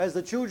as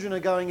the children are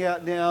going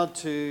out now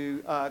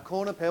to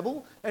Corner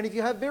Pebble. And if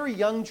you have very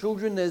young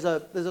children, there's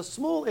a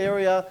small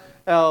area,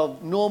 our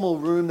normal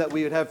room that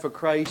we would have for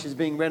creche is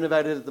being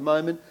renovated at the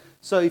moment.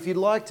 So if you'd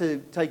like to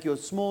take your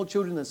small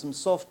children, there's some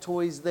soft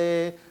toys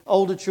there.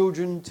 Older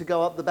children to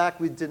go up the back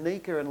with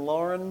Danica and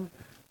Lauren.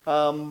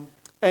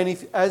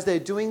 And as they're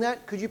doing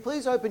that, could you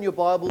please open your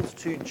Bibles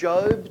to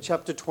Job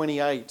chapter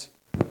 28.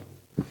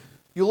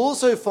 You'll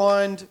also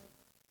find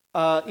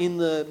in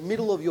the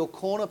middle of your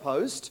corner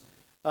post,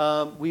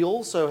 we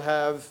also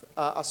have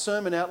a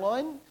sermon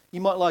outline. You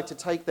might like to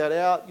take that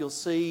out. You'll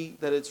see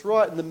that it's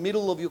right in the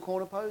middle of your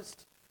corner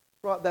post,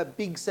 right, that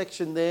big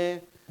section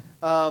there.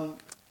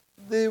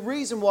 The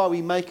reason why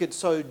we make it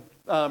so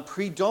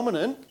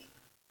predominant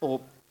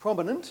or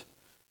prominent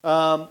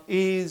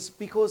is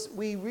because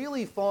we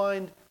really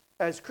find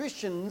as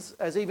Christians,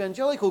 as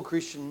evangelical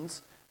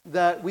Christians,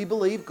 that we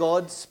believe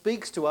God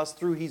speaks to us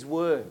through His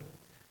Word.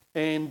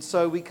 And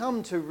so we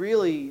come to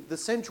really the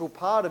central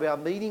part of our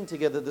meeting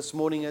together this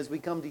morning as we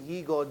come to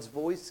hear God's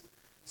voice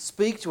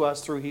speak to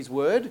us through His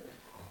Word.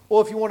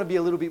 Or if you want to be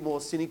a little bit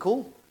more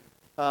cynical,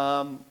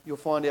 you'll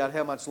find out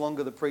how much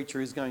longer the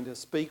preacher is going to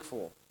speak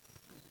for.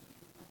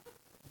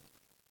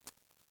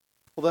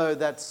 Although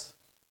that's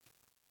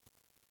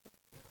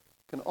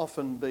can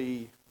often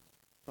be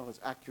not as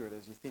accurate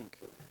as you think.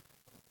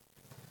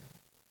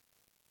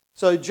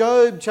 So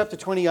Job chapter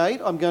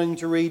 28, I'm going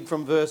to read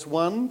from verse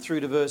 1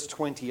 through to verse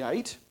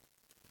 28.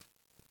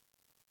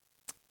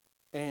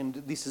 And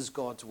this is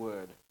God's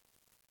word.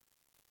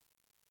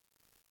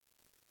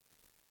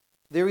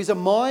 There is a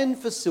mine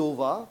for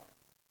silver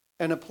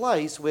and a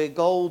place where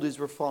gold is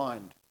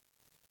refined.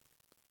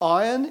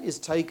 Iron is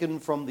taken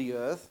from the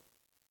earth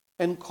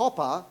and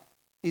copper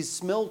is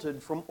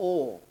smelted from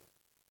ore.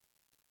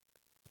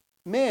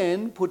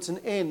 Man puts an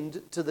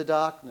end to the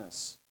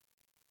darkness.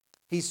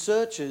 He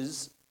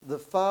searches the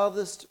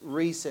farthest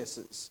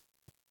recesses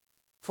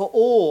for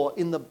ore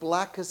in the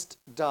blackest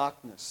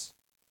darkness.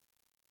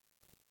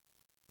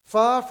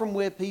 Far from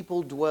where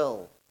people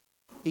dwell,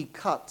 he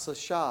cuts a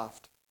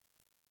shaft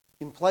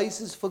in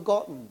places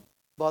forgotten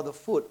by the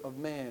foot of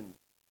man.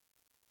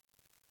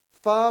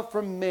 Far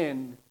from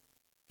men,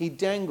 he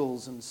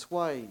dangles and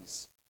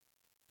sways.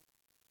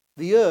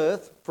 The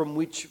earth from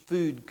which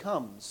food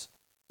comes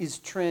is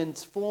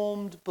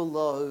transformed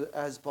below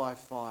as by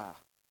fire.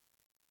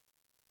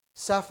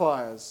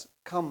 Sapphires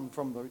come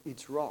from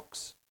its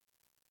rocks,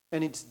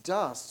 and its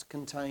dust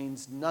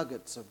contains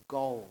nuggets of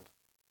gold.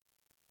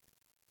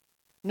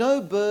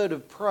 No bird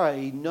of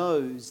prey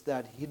knows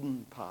that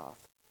hidden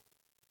path.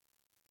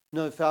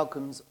 No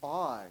falcon's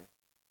eye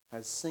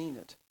has seen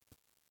it.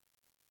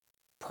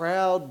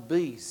 Proud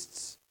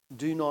beasts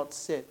do not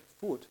set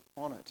foot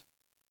on it,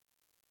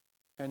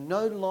 and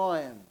no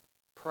lion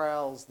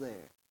prowls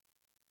there.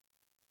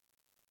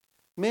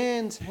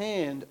 Man's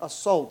hand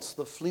assaults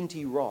the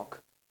flinty rock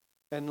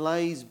and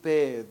lays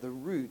bare the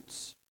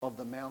roots of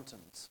the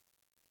mountains.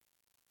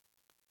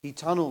 He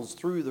tunnels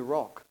through the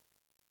rock.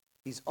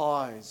 His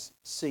eyes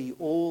see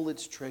all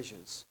its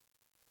treasures.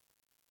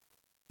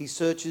 He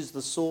searches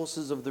the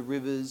sources of the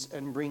rivers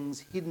and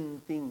brings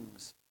hidden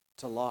things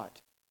to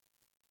light.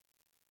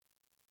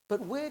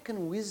 But where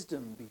can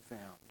wisdom be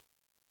found?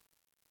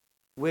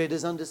 Where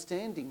does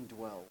understanding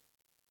dwell?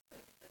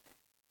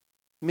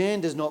 Man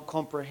does not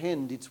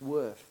comprehend its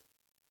worth.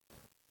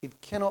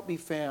 It cannot be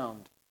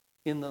found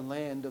in the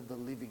land of the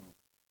living.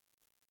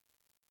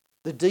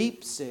 The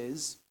deep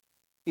says,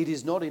 "It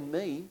is not in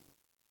me."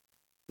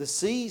 The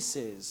sea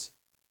says,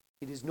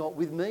 "It is not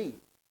with me."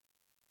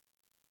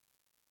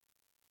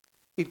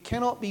 It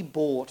cannot be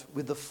bought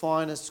with the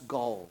finest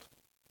gold,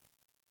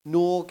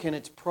 nor can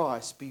its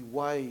price be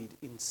weighed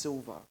in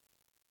silver.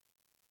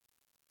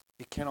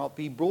 It cannot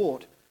be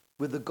bought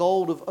with the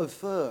gold of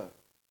Ophir,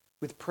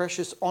 with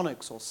precious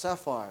onyx or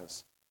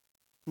sapphires.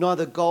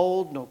 Neither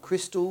gold nor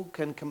crystal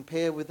can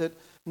compare with it,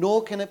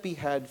 nor can it be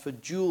had for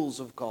jewels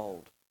of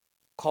gold.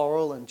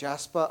 Coral and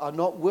jasper are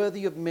not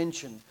worthy of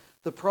mention.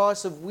 The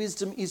price of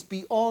wisdom is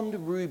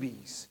beyond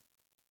rubies.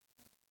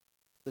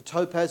 The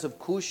topaz of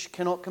Cush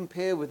cannot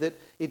compare with it.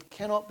 It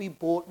cannot be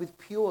bought with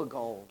pure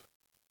gold.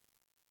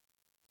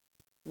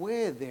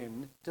 Where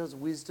then does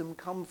wisdom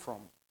come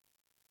from?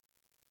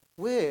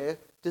 Where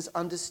does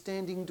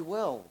understanding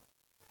dwell?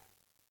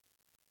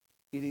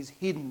 It is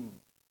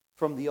hidden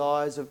from the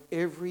eyes of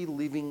every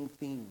living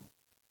thing,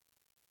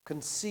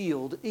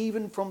 concealed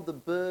even from the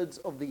birds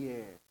of the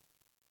air.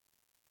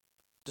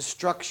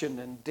 Destruction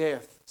and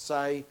death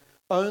say,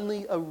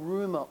 only a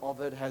rumour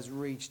of it has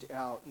reached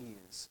our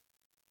ears.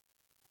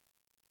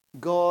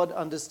 God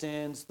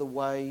understands the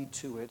way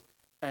to it,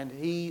 and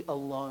He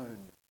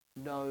alone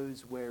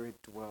knows where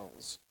it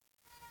dwells.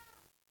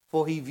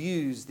 For He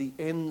views the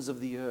ends of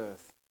the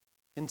earth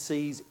and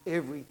sees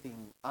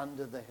everything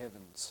under the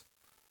heavens.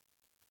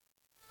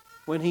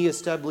 When He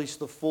established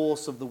the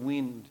force of the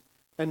wind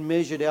and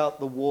measured out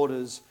the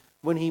waters,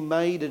 when He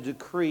made a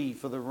decree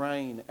for the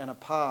rain and a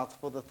path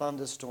for the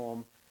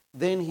thunderstorm,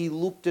 then He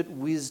looked at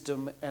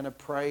wisdom and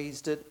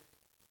appraised it.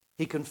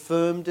 He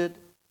confirmed it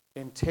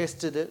and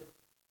tested it.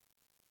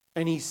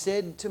 And he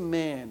said to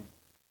man,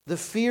 the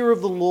fear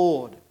of the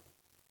Lord,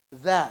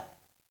 that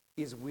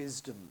is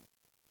wisdom.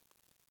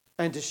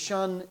 And to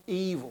shun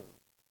evil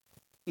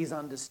is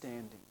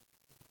understanding.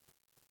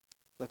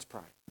 Let's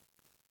pray.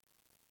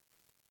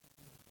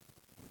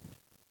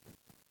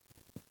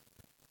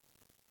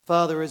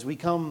 Father, as we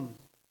come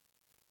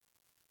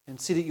and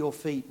sit at your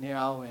feet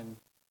now and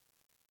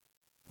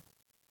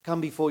come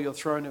before your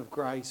throne of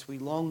grace, we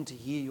long to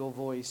hear your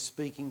voice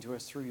speaking to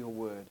us through your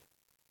word.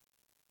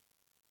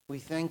 We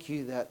thank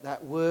you that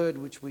that word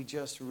which we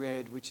just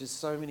read, which is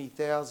so many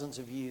thousands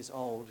of years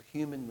old,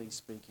 humanly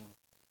speaking,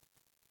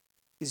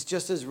 is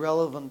just as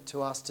relevant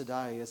to us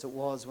today as it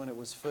was when it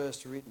was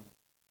first written,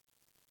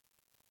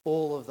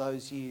 all of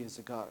those years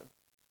ago.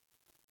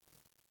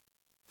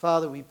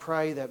 Father, we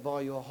pray that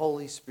by your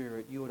Holy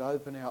Spirit you would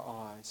open our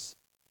eyes,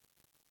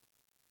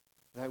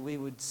 that we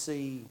would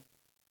see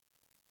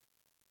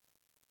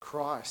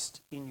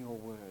Christ in your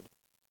word,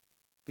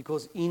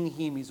 because in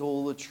him is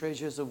all the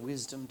treasures of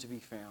wisdom to be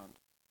found.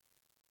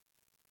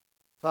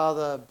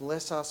 Father,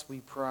 bless us,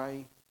 we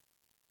pray.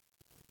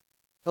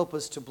 Help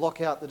us to block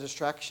out the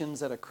distractions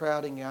that are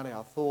crowding out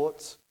our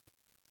thoughts.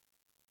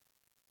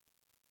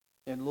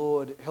 And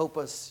Lord, help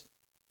us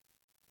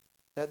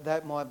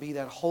that might be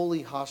that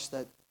holy hush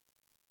that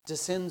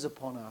descends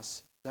upon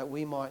us, that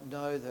we might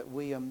know that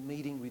we are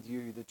meeting with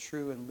you, the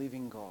true and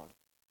living God.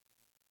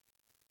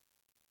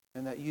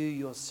 And that you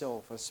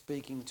yourself are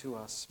speaking to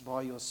us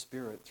by your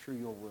Spirit through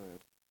your word.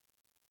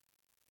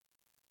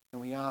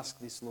 And we ask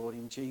this, Lord,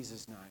 in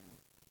Jesus' name.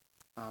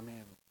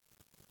 Amen.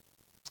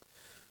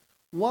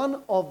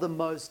 One of the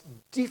most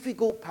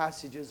difficult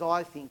passages,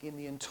 I think, in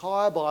the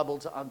entire Bible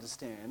to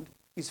understand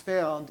is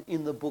found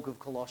in the book of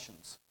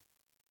Colossians.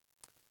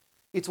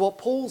 It's what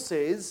Paul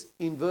says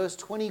in verse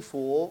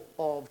 24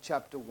 of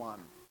chapter 1.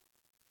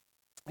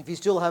 If you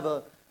still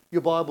have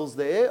your Bibles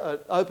there,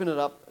 open it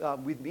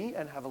up with me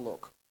and have a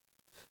look.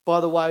 By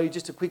the way,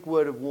 just a quick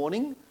word of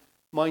warning.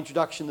 My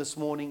introduction this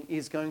morning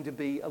is going to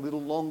be a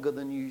little longer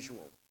than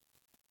usual.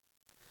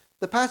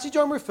 The passage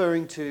I'm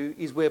referring to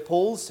is where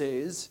Paul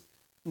says,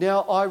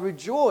 "Now I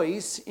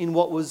rejoice in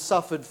what was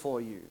suffered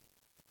for you,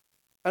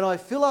 and I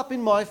fill up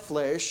in my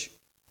flesh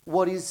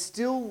what is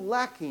still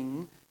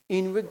lacking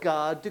in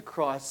regard to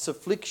Christ's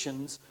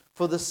afflictions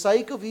for the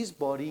sake of his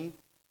body,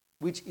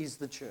 which is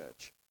the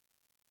church."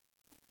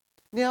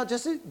 Now,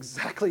 just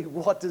exactly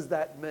what does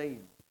that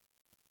mean?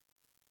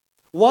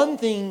 One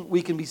thing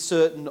we can be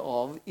certain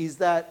of is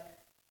that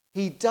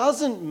he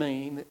doesn't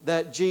mean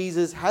that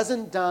Jesus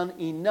hasn't done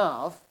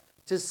enough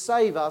to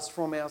save us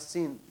from our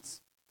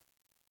sins.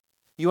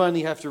 You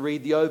only have to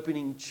read the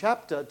opening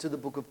chapter to the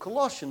book of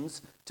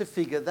Colossians to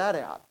figure that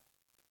out.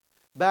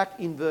 Back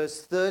in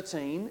verse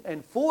 13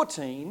 and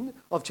 14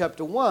 of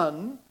chapter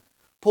 1,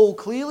 Paul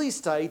clearly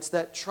states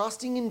that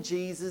trusting in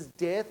Jesus'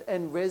 death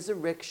and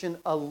resurrection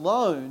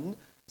alone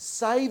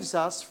saves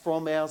us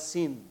from our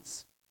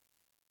sins.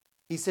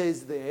 He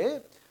says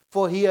there,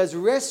 "For he has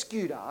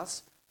rescued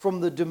us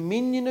from the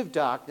dominion of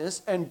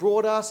darkness and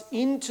brought us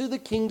into the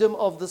kingdom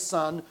of the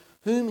Son,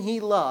 whom he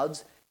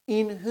loves,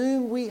 in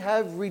whom we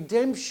have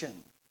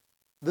redemption,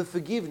 the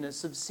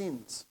forgiveness of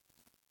sins."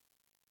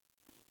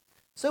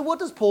 So what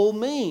does Paul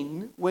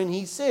mean when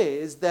he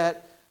says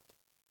that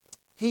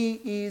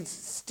he is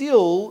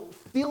still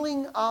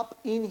filling up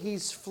in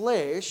his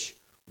flesh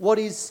what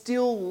is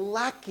still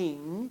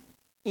lacking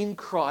in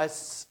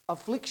Christ's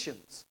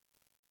afflictions?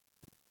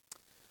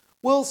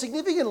 Well,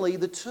 significantly,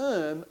 the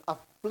term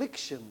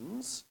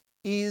afflictions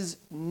is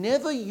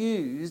never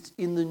used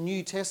in the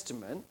New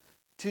Testament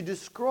to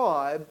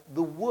describe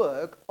the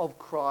work of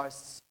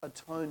Christ's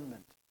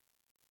atonement.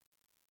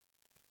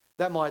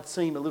 That might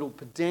seem a little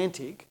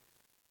pedantic,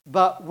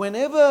 but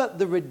whenever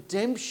the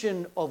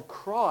redemption of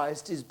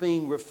Christ is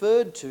being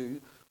referred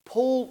to,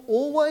 Paul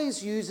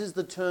always uses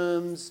the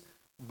terms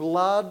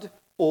blood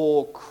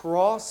or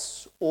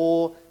cross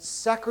or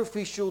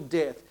sacrificial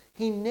death.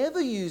 He never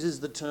uses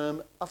the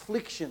term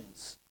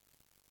afflictions.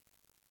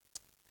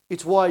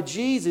 It's why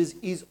Jesus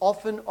is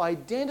often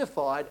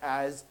identified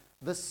as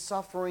the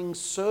suffering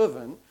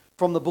servant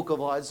from the book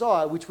of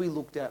Isaiah, which we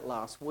looked at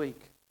last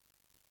week.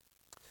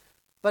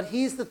 But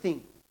here's the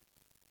thing.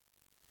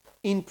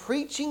 In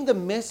preaching the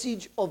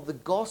message of the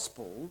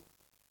gospel,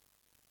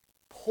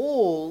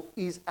 Paul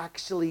is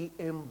actually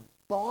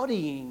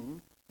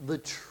embodying the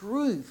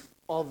truth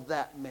of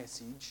that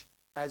message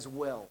as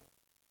well.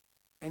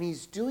 And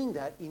he's doing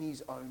that in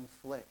his own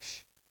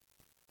flesh.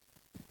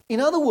 In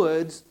other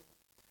words,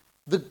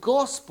 the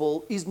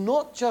gospel is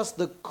not just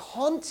the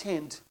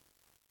content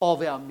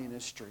of our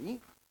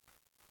ministry,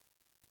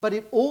 but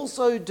it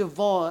also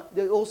defines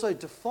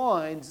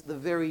the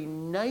very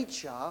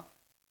nature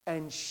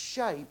and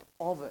shape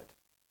of it.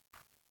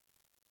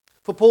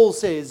 For Paul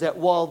says that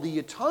while the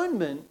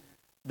atonement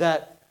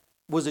that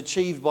was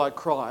achieved by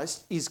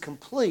Christ is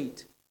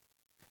complete,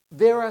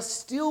 there are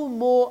still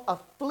more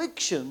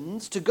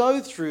afflictions to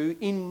go through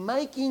in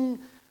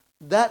making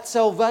that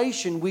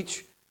salvation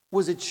which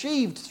was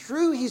achieved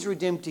through his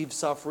redemptive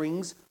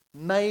sufferings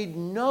made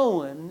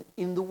known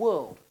in the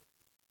world.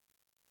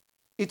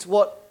 It's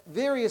what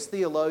various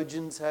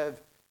theologians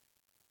have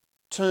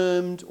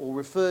termed or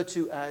referred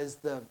to as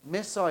the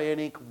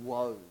messianic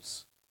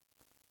woes.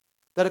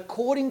 That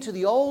according to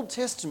the Old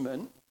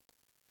Testament,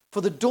 for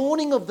the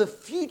dawning of the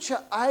future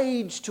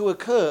age to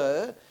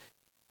occur,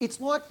 it's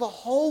like the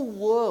whole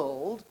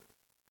world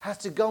has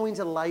to go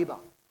into labour.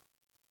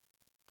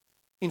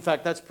 In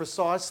fact, that's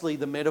precisely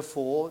the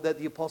metaphor that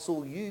the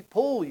Apostle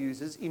Paul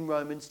uses in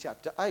Romans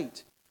chapter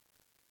 8.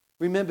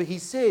 Remember, he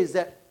says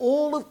that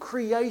all of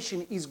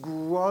creation is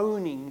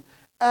groaning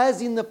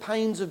as in the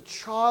pains of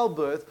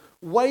childbirth,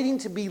 waiting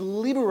to be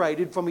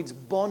liberated from its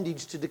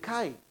bondage to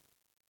decay.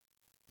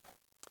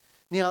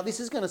 Now, this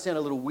is going to sound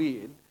a little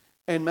weird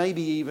and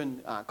maybe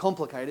even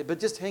complicated,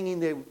 but just hang in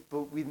there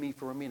with me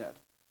for a minute.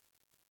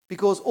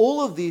 Because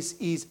all of this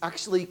is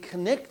actually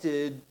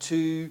connected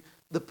to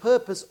the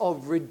purpose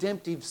of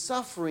redemptive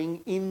suffering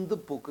in the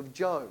book of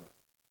Job.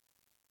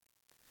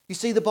 You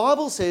see, the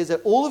Bible says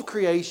that all of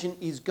creation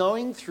is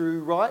going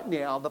through right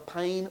now the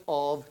pain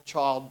of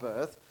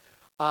childbirth,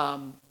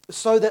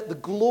 so that the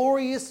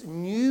glorious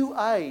new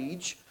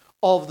age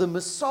of the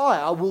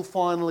Messiah will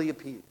finally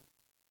appear.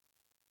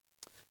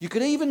 You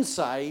could even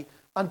say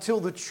until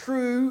the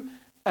true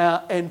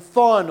and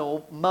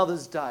final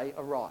Mother's Day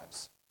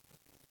arrives.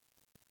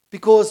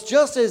 Because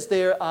just as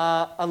there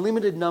are a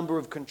limited number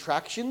of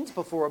contractions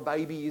before a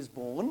baby is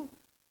born,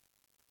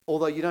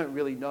 although you don't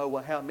really know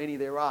how many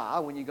there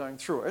are when you're going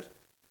through it,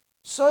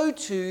 so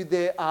too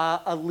there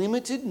are a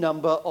limited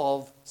number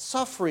of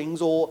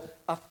sufferings or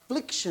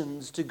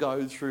afflictions to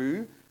go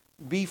through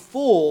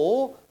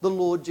before the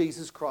Lord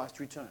Jesus Christ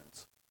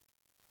returns.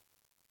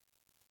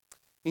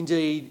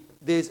 Indeed,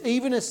 there's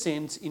even a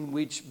sense in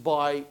which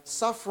by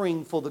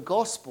suffering for the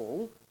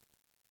gospel,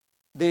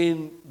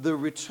 then the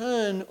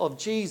return of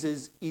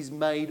Jesus is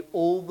made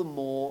all the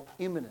more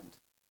imminent.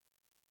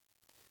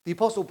 The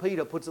Apostle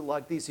Peter puts it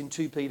like this in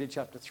 2 Peter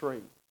chapter 3.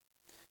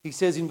 He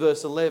says in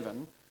verse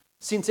 11,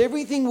 since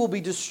everything will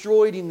be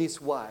destroyed in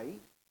this way,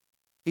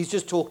 he's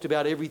just talked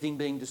about everything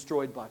being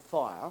destroyed by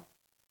fire,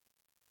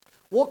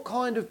 what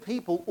kind of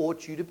people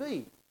ought you to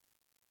be?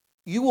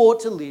 You ought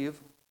to live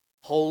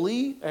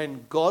holy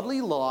and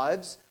godly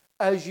lives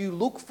as you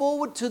look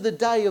forward to the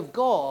day of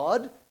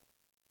God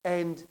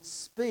and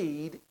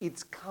speed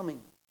its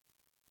coming.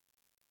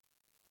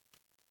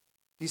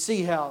 You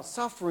see how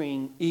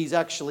suffering is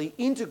actually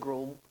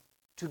integral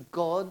to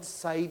God's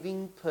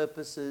saving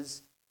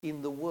purposes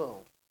in the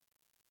world.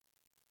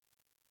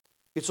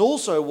 It's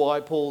also why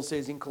Paul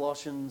says in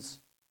Colossians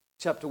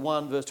chapter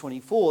 1 verse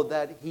 24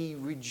 that he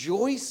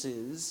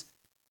rejoices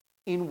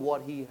in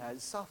what he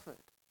has suffered.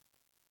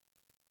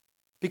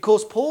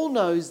 Because Paul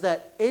knows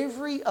that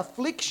every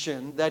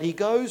affliction that he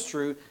goes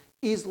through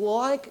is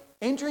like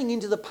entering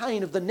into the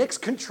pain of the next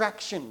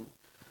contraction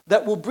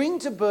that will bring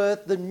to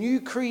birth the new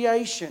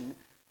creation,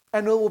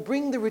 and it will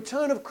bring the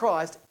return of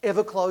Christ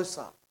ever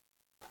closer.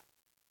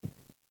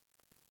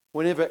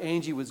 Whenever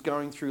Angie was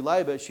going through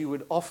labour, she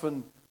would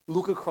often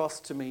look across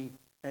to me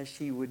as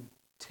she would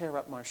tear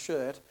up my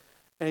shirt,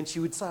 and she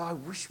would say, I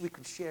wish we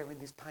could share in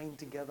this pain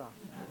together.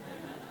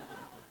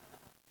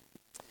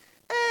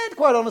 And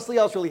quite honestly,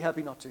 I was really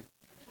happy not to.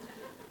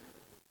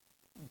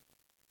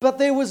 But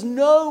there was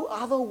no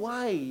other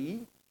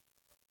way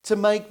to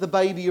make the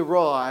baby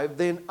arrive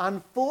than,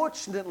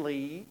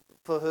 unfortunately,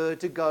 for her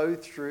to go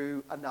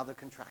through another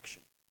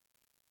contraction.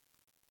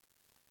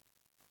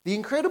 The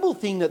incredible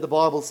thing that the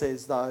Bible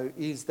says, though,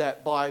 is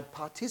that by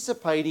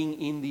participating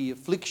in the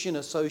affliction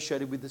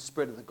associated with the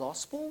spread of the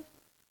gospel,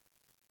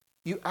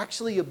 you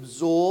actually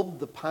absorb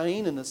the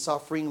pain and the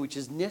suffering which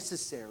is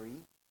necessary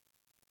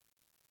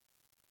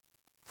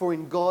for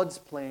in God's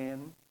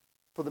plan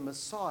for the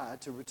Messiah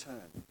to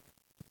return.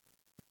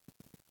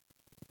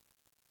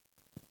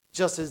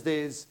 Just as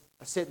there's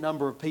a set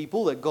number of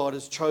people that God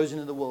has chosen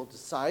in the world to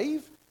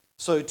save,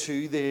 so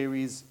too there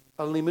is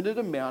a limited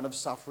amount of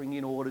suffering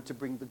in order to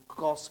bring the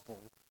gospel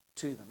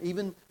to them.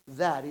 Even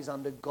that is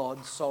under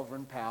God's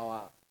sovereign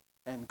power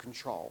and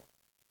control.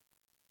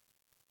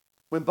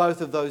 When both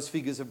of those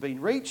figures have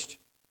been reached,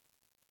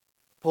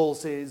 Paul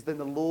says, then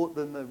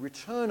the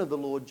return of the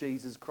Lord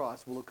Jesus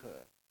Christ will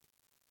occur.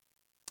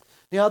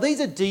 Now, these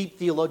are deep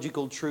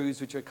theological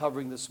truths which we're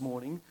covering this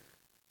morning.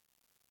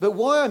 But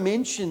why I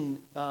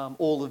mention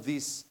all of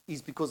this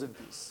is because of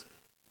this.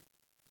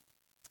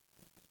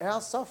 Our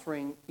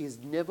suffering is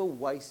never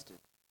wasted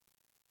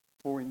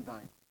or in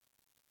vain.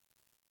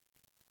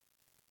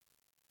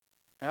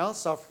 Our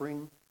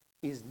suffering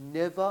is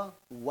never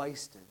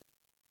wasted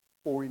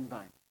or in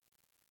vain.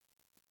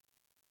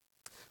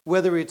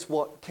 Whether it's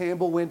what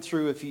Campbell went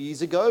through a few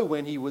years ago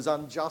when he was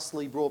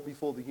unjustly brought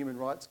before the Human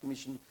Rights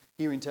Commission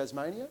here in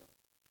Tasmania,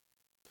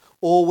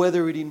 or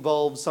whether it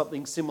involves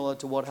something similar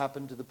to what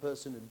happened to the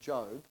person of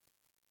Job,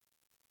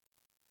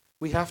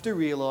 we have to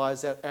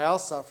realise that our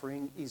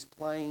suffering is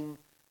playing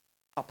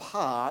a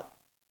part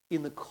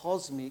in the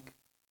cosmic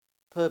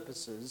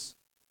purposes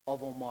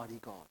of Almighty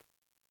God.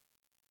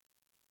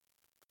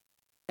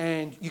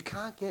 And you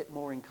can't get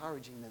more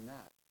encouraging than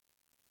that.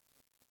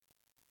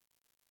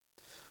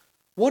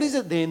 What is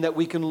it then that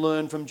we can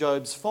learn from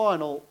Job's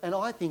final and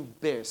I think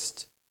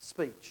best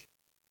speech?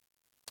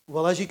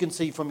 Well, as you can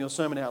see from your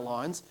sermon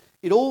outlines,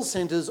 it all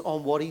centres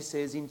on what he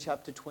says in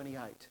chapter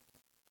 28.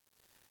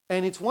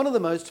 And it's one of the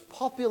most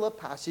popular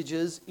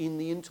passages in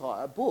the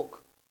entire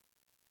book.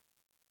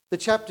 The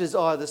chapters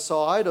either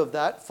side of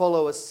that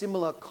follow a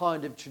similar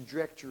kind of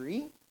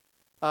trajectory.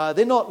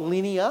 They're not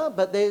linear,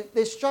 but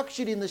they're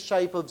structured in the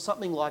shape of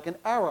something like an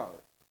arrow.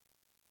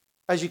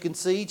 As you can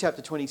see,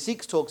 chapter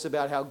 26 talks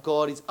about how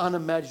God is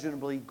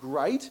unimaginably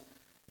great.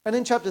 And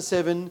then chapter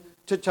 7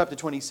 to chapter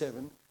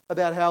 27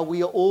 about how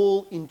we are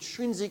all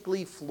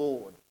intrinsically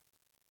flawed.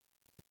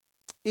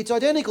 It's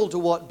identical to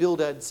what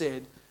Bildad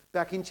said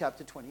back in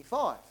chapter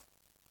 25.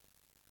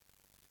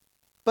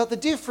 But the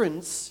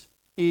difference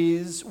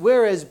is,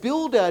 whereas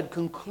Bildad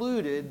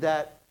concluded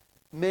that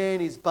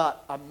man is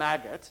but a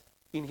maggot,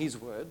 in his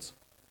words,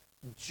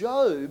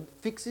 Job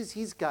fixes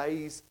his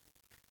gaze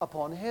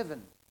upon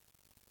heaven.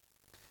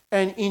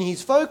 And in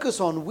his focus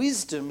on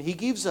wisdom, he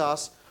gives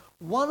us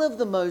one of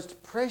the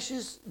most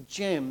precious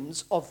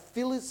gems of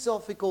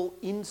philosophical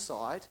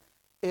insight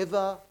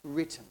ever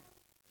written.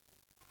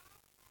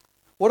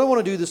 What I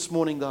want to do this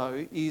morning,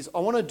 though, is I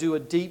want to do a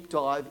deep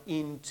dive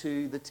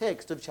into the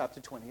text of chapter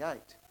 28.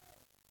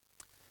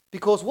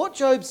 Because what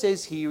Job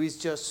says here is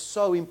just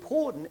so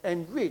important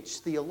and rich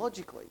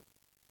theologically.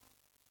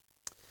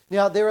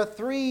 Now, there are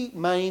three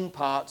main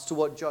parts to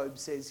what Job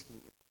says here.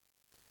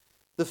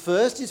 The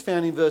first is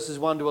found in verses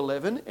 1 to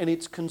 11, and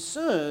it's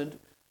concerned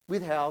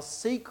with how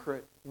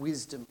secret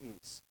wisdom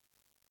is.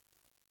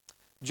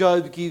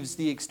 Job gives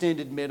the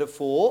extended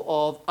metaphor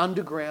of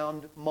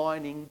underground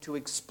mining to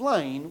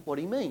explain what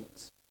he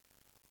means.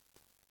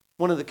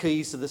 One of the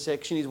keys to the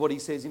section is what he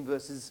says in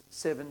verses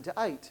 7 to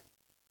 8.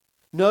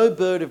 No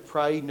bird of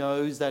prey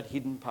knows that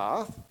hidden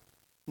path.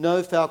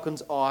 No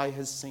falcon's eye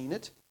has seen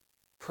it.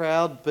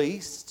 Proud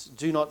beasts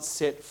do not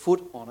set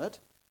foot on it.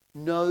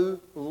 No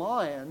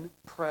lion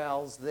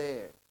prowls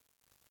there.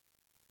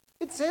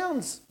 It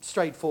sounds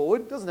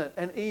straightforward, doesn't it?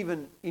 And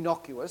even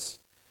innocuous.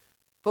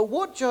 But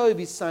what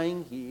Job is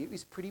saying here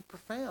is pretty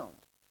profound.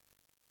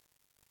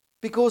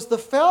 Because the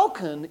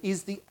falcon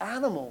is the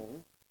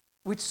animal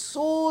which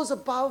soars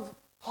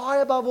high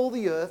above all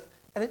the earth,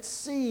 and it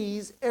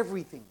sees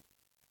everything.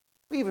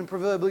 We even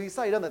proverbially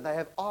say, don't they, they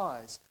have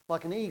eyes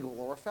like an eagle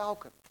or a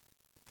falcon.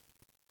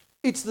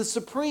 It's the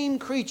supreme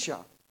creature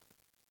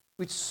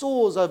which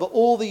soars over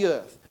all the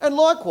earth. And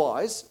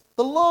likewise,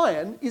 the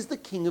lion is the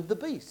king of the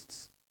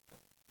beasts.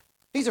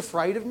 He's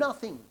afraid of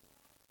nothing.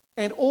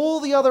 And all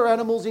the other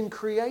animals in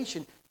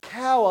creation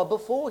cower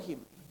before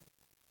him.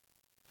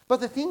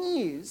 But the thing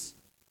is,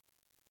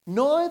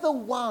 neither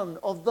one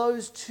of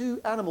those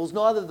two animals,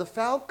 neither the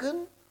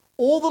falcon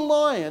or the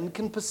lion,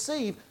 can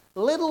perceive,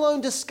 let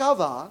alone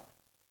discover,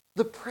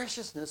 the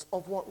preciousness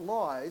of what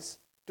lies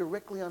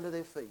directly under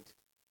their feet.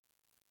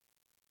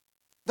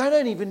 They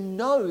don't even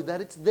know that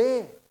it's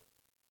there.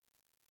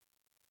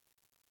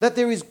 That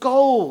there is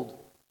gold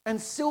and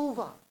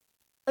silver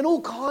and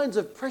all kinds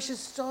of precious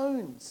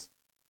stones.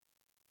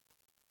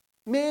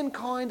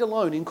 Mankind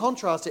alone, in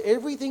contrast to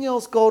everything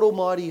else God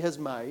Almighty has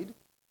made,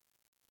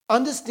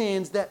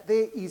 understands that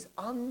there is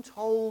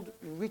untold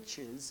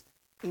riches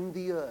in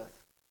the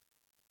earth.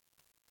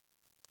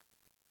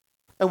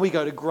 And we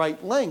go to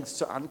great lengths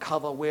to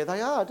uncover where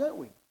they are, don't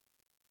we?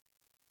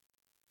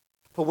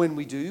 For when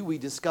we do, we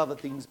discover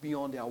things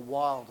beyond our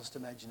wildest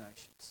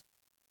imaginations.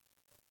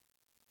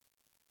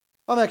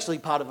 I'm actually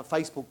part of a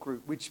Facebook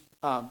group which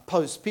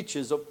posts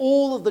pictures of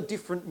all of the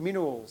different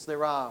minerals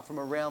there are from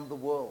around the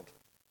world.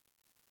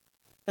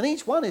 And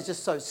each one is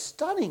just so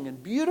stunning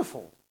and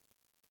beautiful.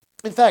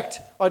 In fact,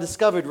 I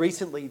discovered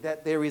recently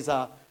that there is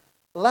a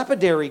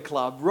lapidary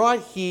club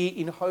right here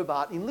in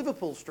Hobart in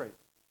Liverpool Street.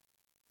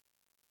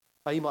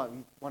 You might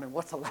be wondering,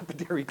 what's a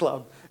lapidary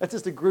club? It's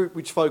just a group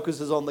which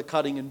focuses on the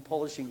cutting and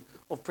polishing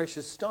of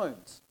precious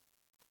stones.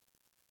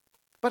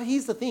 But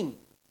here's the thing.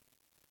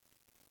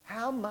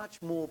 How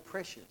much more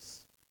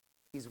precious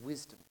is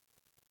wisdom?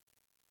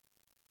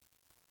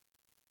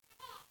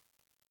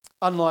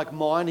 Unlike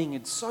mining,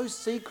 it's so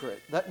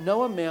secret that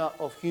no amount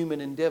of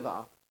human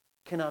endeavour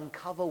can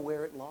uncover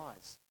where it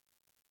lies.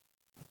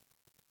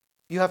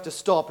 You have to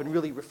stop and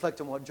really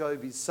reflect on what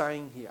Job is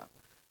saying here.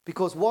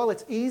 Because while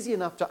it's easy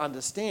enough to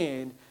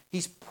understand,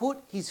 he's put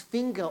his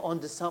finger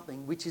onto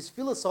something which is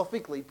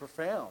philosophically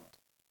profound.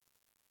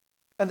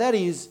 And that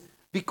is,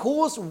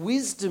 because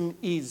wisdom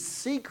is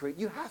secret,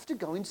 you have to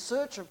go in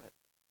search of it.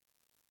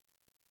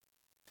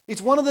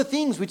 It's one of the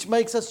things which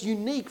makes us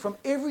unique from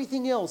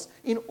everything else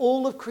in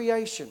all of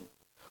creation.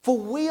 For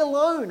we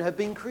alone have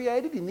been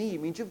created in the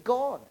image of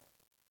God.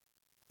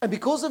 And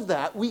because of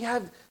that, we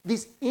have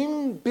this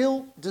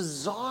inbuilt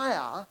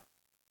desire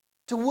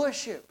to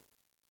worship.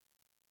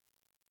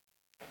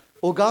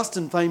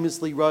 Augustine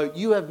famously wrote,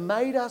 "You have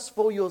made us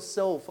for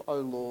yourself, O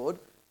Lord,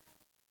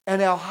 and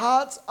our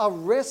hearts are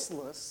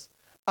restless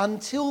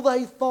until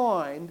they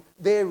find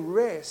their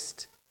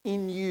rest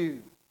in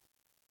you."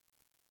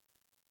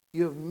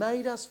 You have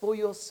made us for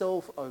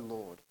yourself, O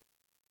Lord,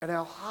 and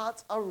our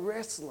hearts are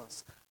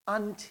restless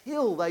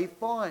until they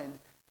find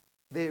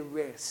their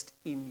rest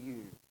in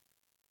you.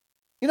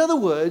 In other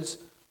words,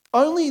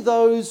 only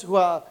those who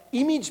are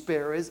image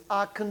bearers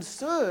are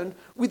concerned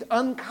with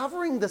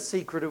uncovering the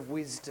secret of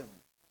wisdom.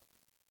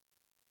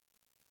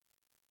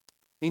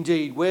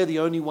 Indeed, we're the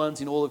only ones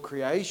in all of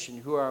creation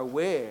who are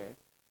aware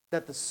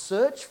that the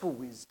search for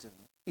wisdom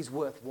is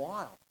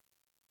worthwhile.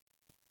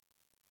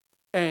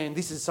 And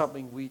this is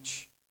something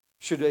which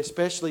should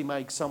especially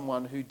make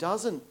someone who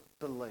doesn't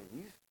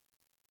believe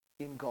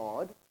in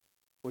God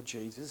or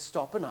Jesus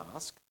stop and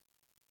ask,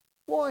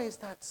 why is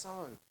that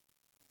so?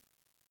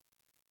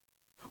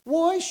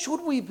 Why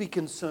should we be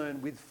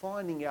concerned with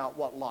finding out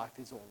what life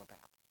is all about?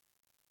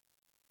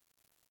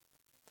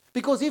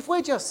 Because if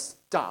we're just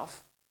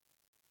stuff,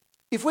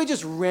 if we're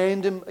just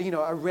random,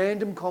 a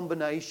random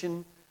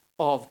combination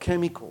of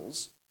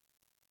chemicals,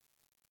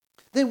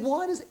 then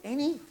why does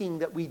anything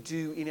that we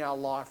do in our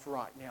life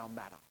right now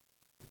matter?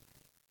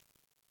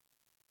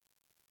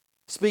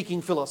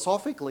 Speaking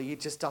philosophically, it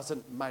just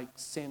doesn't make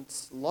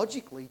sense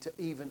logically to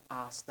even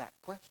ask that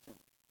question.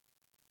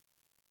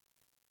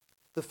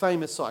 The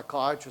famous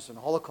psychiatrist and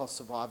Holocaust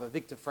survivor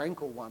Viktor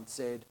Frankl once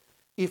said,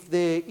 "If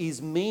there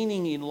is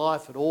meaning in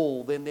life at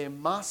all, then there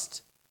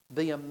must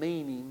be a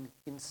meaning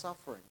in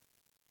suffering."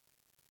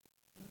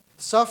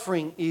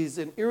 Suffering is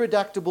an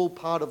ineradicable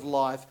part of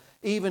life,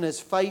 even as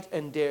fate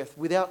and death.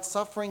 Without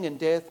suffering and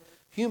death,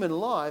 human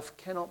life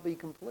cannot be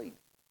complete.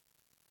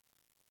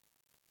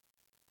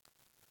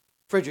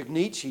 Friedrich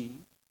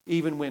Nietzsche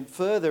even went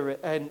further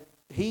and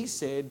he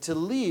said, "To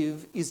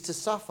live is to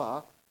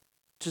suffer,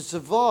 to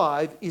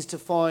survive is to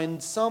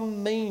find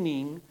some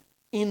meaning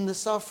in the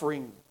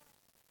suffering.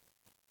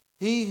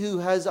 He who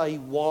has a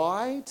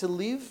why to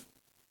live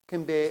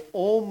can bear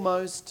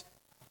almost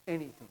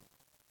anything."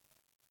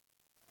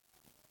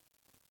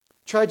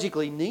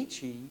 Tragically,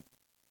 Nietzsche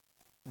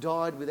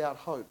died without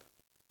hope,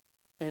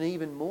 and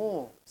even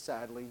more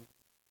sadly,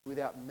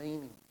 without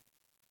meaning.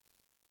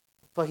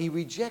 For he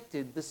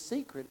rejected the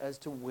secret as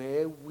to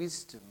where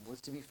wisdom was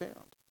to be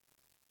found.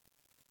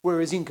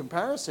 Whereas in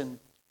comparison,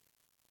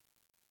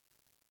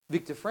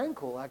 Viktor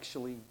Frankl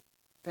actually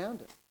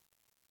found it.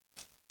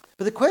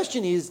 But the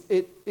question is,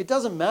 it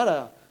doesn't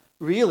matter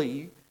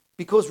really,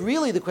 because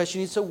really the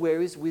question is, so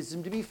where is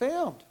wisdom to be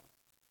found?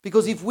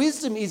 Because if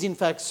wisdom is in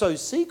fact so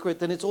secret,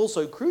 then it's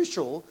also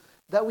crucial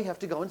that we have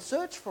to go and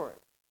search for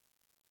it.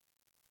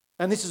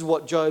 And this is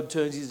what Job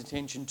turns his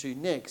attention to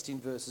next in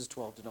verses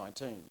 12 to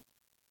 19.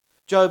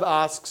 Job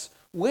asks,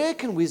 where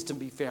can wisdom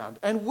be found?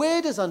 And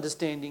where does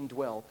understanding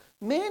dwell?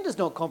 Man does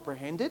not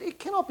comprehend it. It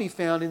cannot be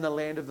found in the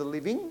land of the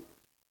living.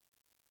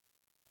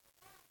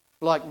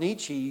 Like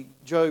Nietzsche,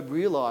 Job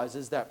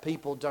realises that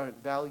people don't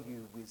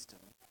value wisdom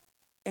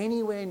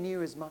anywhere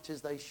near as much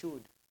as they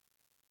should.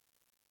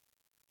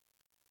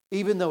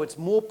 Even though it's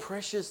more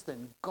precious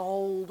than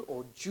gold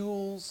or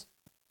jewels,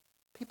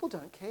 people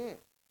don't care.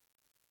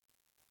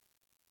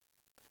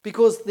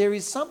 Because there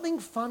is something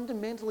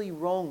fundamentally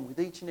wrong with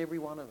each and every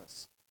one of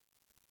us.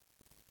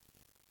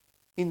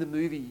 In the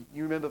movie,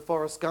 you remember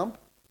Forrest Gump?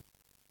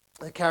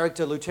 The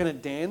character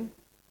Lieutenant Dan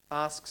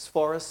asks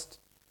Forrest,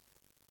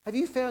 "Have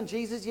you found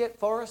Jesus yet,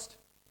 Forrest?"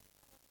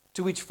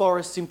 To which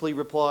Forrest simply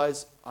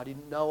replies, "I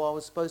didn't know I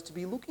was supposed to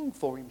be looking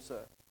for him,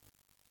 sir."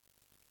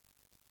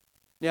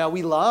 Now,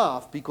 we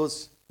laugh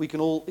because we can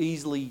all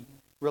easily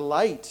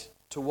relate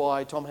to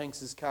why Tom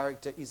Hanks's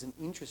character isn't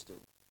interested.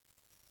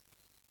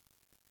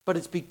 But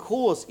it's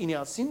because in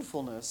our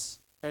sinfulness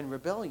and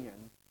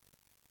rebellion,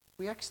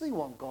 we actually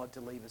want God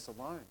to leave us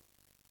alone.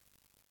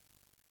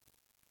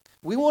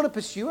 We want to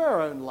pursue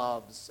our own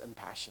loves and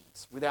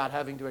passions without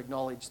having to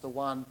acknowledge the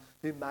one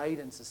who made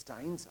and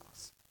sustains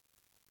us.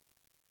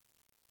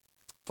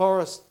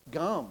 Forrest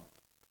Gump,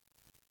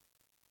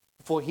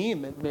 for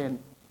him, it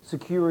meant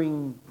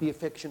securing the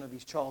affection of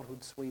his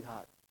childhood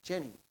sweetheart,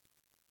 Jenny,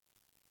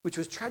 which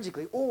was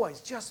tragically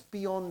always just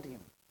beyond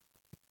him.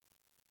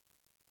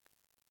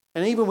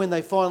 And even when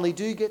they finally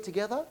do get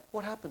together,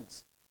 what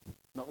happens?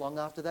 Not long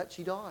after that,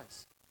 she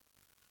dies.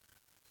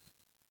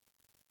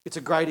 It's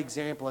a great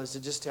example as to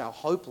just how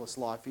hopeless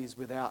life is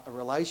without a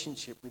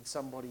relationship with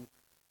somebody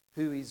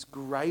who is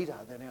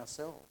greater than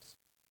ourselves.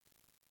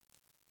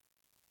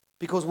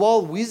 Because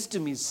while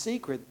wisdom is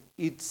secret,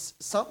 it's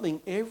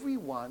something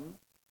everyone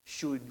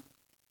should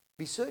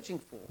be searching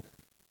for.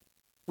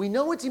 We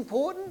know it's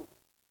important.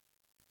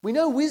 We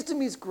know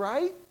wisdom is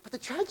great, but the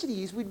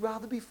tragedy is we'd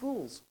rather be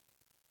fools.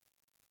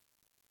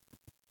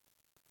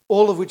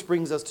 All of which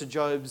brings us to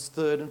Job's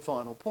third and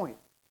final point,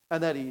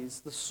 and that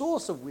is the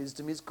source of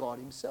wisdom is God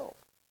himself.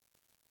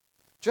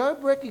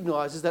 Job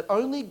recognises that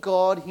only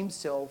God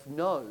himself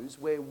knows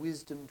where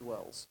wisdom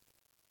dwells.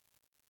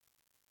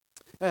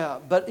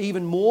 But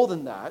even more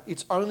than that,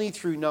 it's only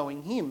through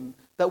knowing him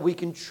that we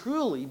can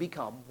truly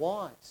become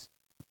wise.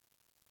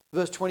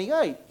 Verse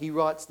 28, he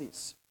writes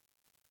this.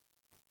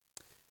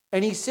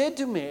 "And he said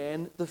to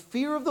man, the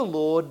fear of the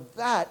Lord,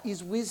 that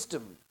is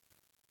wisdom,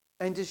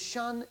 and to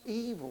shun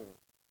evil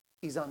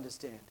is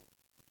understanding."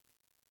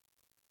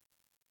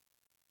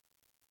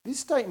 This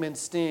statement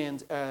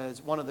stands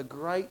as one of the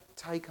great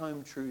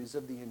take-home truths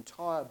of the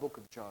entire book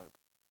of Job.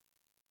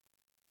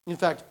 In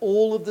fact,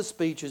 all of the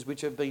speeches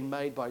which have been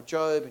made by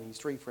Job and his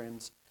three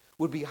friends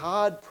would be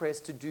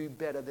hard-pressed to do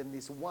better than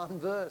this one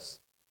verse.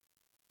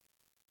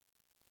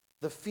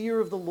 The fear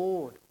of the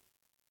Lord,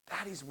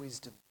 that is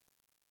wisdom.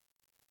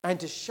 And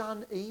to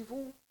shun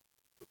evil,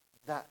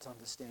 that's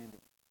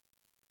understanding.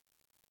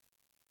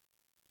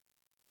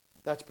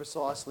 That's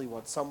precisely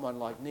what someone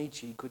like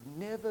Nietzsche could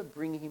never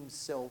bring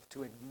himself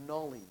to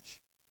acknowledge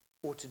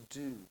or to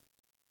do.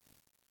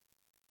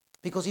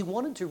 Because he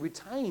wanted to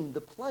retain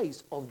the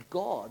place of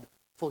God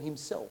for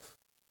himself.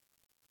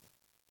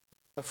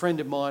 A friend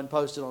of mine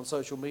posted on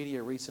social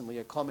media recently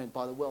a comment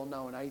by the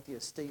well-known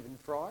atheist Stephen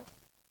Fry.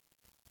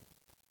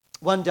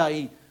 One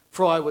day,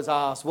 Fry was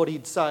asked what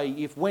he'd say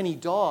if when he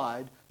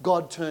died,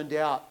 God turned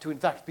out to in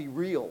fact be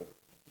real.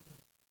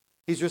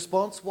 His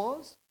response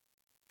was,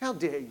 "How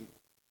dare you?"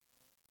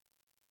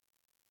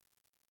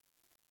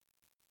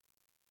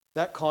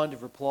 That kind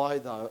of reply,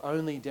 though,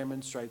 only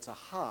demonstrates a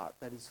heart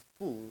that is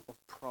full of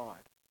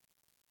pride,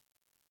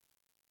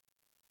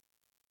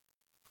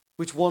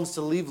 which wants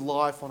to live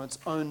life on its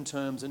own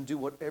terms and do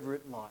whatever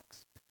it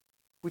likes,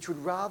 which would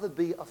rather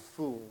be a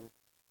fool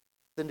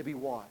than to be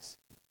wise.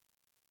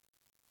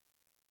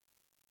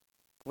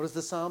 What does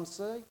the psalm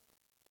say?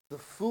 The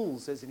fool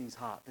says in his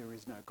heart, there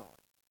is no God.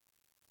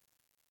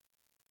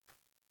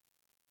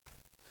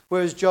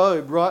 Whereas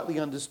Job rightly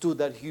understood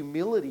that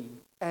humility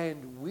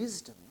and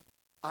wisdom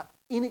are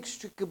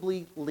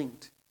inextricably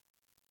linked,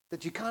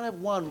 that you can't have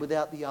one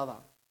without the other.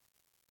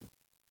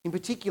 In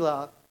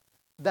particular,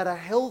 that a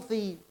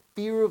healthy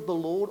fear of the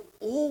Lord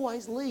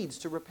always leads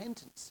to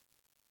repentance.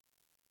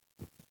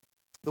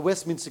 The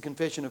Westminster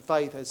Confession of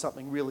Faith has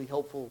something really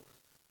helpful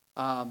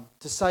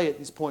to say at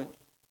this point.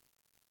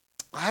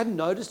 I hadn't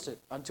noticed it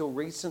until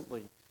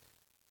recently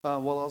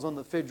while I was on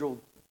the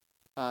Federal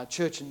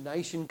Church and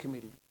Nation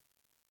Committee.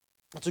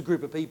 It's a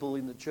group of people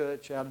in the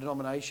church, our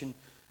denomination,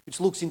 which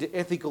looks into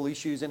ethical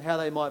issues and how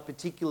they might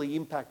particularly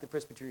impact the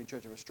Presbyterian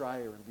Church of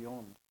Australia and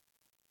beyond.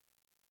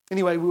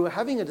 Anyway, we were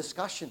having a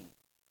discussion,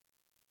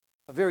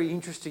 a very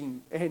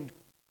interesting and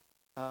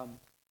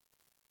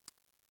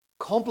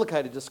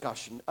complicated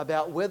discussion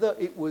about whether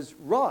it was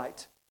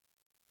right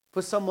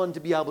for someone to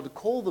be able to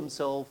call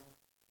themselves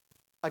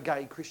a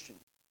gay Christian.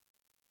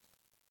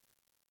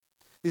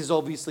 This is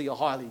obviously a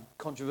highly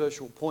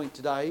controversial point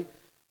today,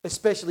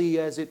 especially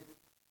as it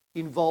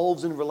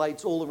involves and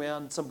relates all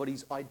around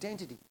somebody's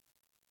identity.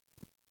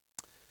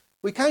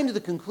 We came to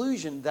the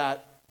conclusion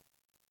that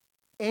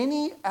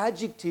any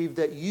adjective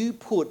that you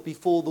put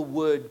before the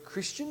word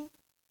Christian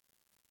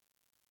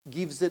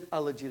gives it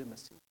a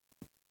legitimacy.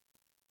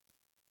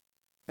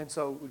 And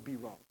so it would be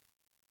wrong.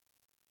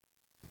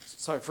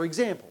 So, for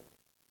example,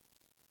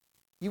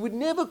 you would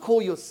never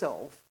call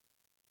yourself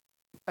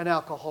an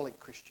alcoholic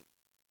Christian.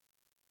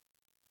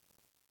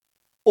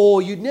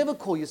 Or you'd never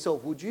call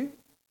yourself, would you,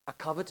 a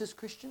covetous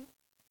Christian?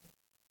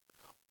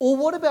 Or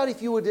what about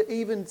if you were to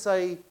even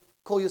say,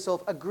 call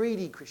yourself a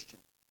greedy Christian?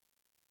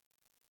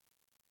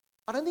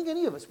 I don't think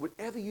any of us would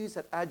ever use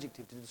that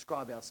adjective to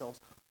describe ourselves,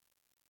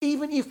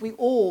 even if we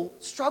all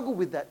struggle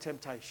with that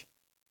temptation.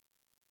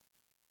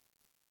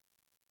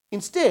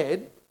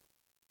 Instead,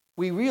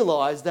 we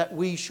realise that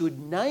we should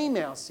name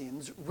our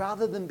sins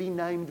rather than be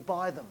named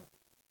by them.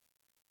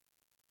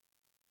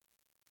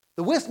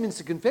 The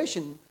Westminster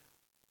Confession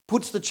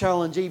puts the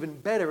challenge even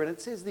better, and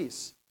it says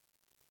this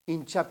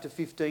in chapter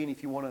 15,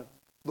 if you want to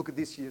look at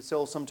this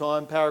yourself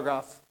sometime,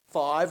 paragraph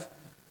 5.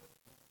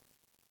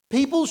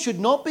 People should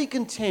not be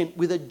content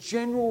with a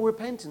general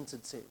repentance,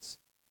 it says,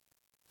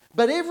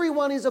 but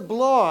everyone is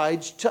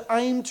obliged to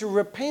aim to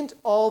repent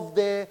of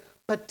their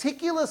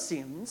particular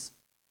sins,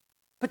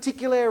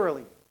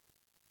 particularly.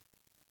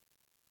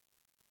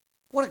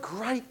 What a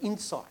great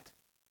insight.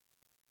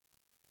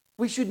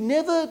 We should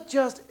never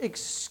just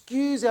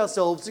excuse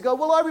ourselves to go,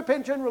 well, I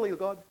repent generally,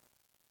 God.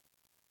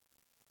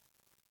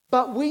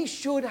 But we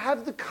should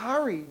have the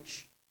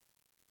courage,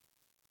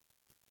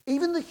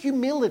 even the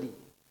humility,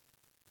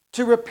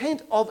 to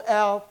repent of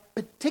our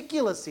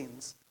particular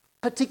sins,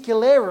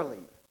 particularly.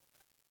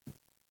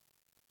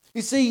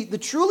 You see, the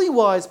truly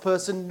wise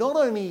person not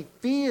only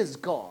fears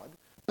God,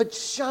 but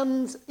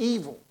shuns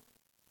evil.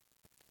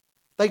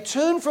 They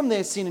turn from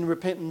their sin in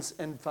repentance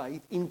and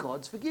faith in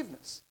God's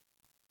forgiveness.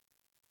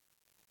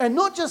 And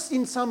not just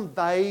in some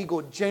vague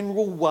or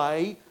general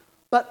way,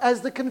 but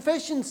as the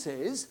confession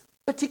says,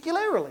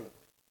 particularly.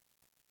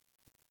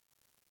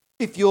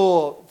 If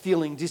you're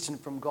feeling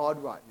distant from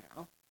God right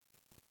now,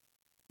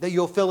 that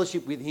your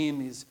fellowship with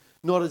Him is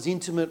not as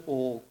intimate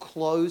or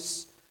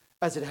close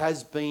as it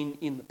has been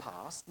in the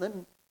past,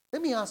 then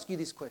let me ask you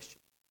this question.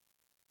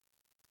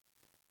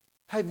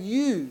 Have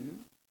you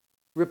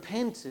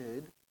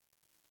repented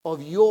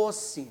of your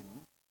sin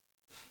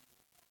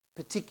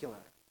particularly?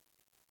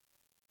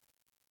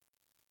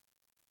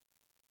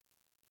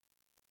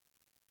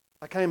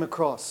 I came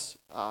across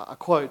a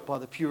quote by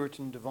the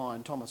Puritan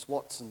divine Thomas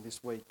Watson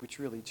this week, which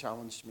really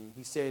challenged me.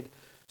 He said,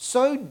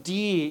 So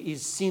dear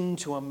is sin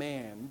to a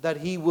man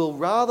that he will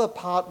rather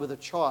part with a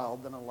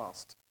child than a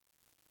lust.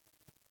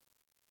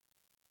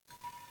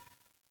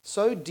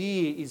 So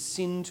dear is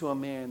sin to a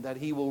man that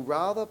he will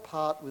rather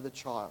part with a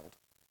child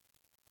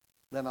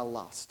than a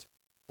lust.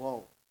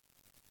 Whoa.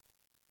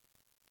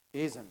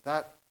 Isn't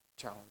that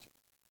challenging?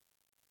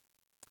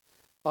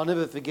 I'll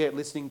never forget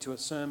listening to a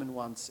sermon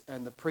once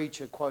and the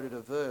preacher quoted a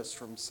verse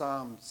from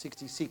Psalm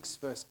 66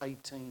 verse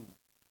 18.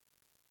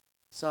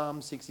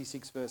 Psalm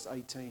 66 verse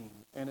 18.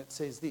 And it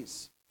says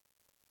this: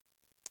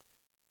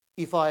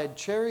 "If I had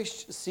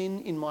cherished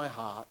sin in my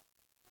heart,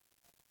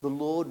 the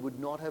Lord would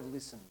not have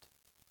listened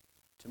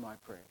to my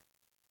prayer."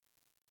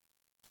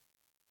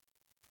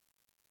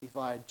 If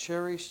I had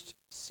cherished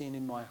sin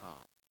in my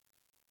heart,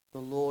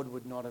 the Lord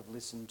would not have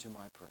listened to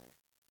my prayer.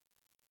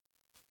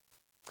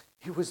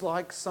 It was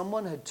like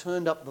someone had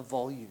turned up the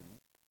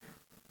volume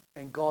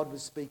and God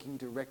was speaking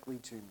directly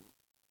to me.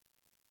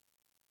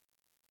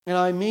 And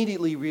I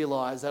immediately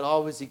realised that I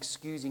was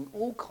excusing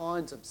all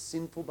kinds of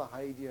sinful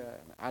behaviour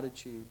and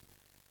attitude.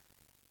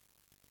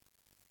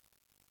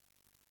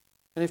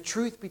 And if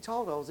truth be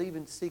told, I was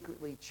even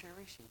secretly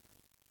cherishing it.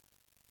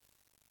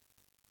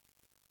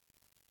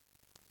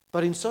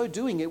 But in so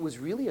doing, it was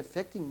really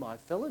affecting my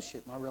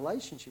fellowship, my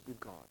relationship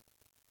with God.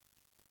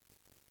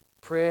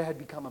 Prayer had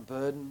become a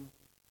burden,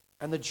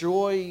 and the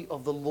joy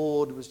of the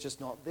Lord was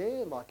just not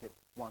there like it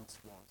once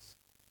was.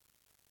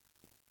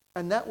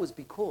 And that was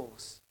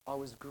because I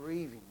was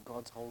grieving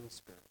God's Holy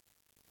Spirit.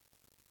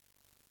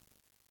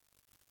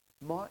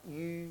 Might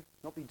you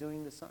not be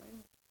doing the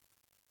same?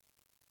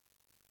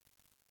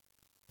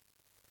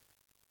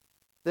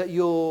 That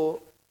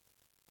you're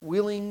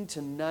willing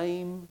to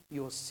name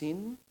your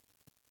sin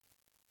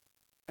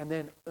and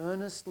then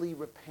earnestly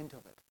repent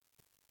of it.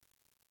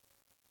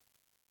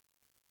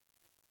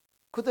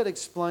 Could that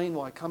explain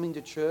why coming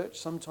to church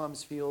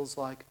sometimes feels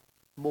like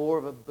more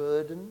of a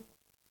burden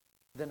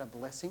than a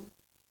blessing?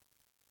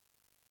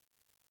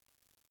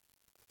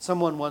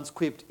 Someone once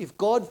quipped, "If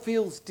God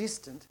feels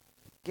distant,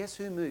 guess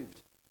who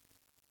moved?"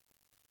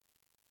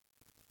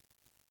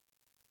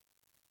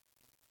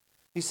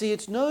 You see,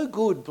 it's no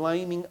good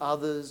blaming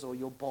others or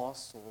your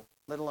boss or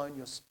let alone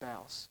your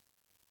spouse.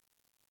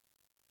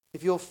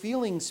 If you're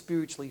feeling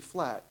spiritually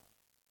flat,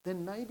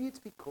 then maybe it's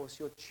because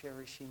you're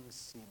cherishing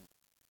sin.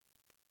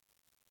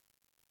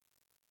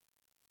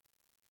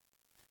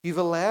 You've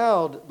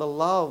allowed the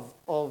love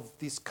of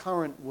this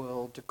current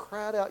world to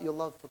crowd out your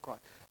love for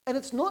Christ. And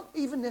it's not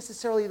even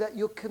necessarily that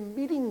you're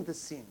committing the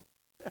sin.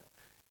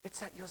 It's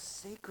that you're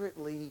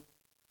secretly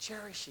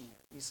cherishing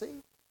it, you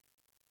see?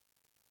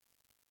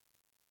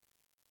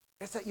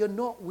 It's that you're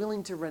not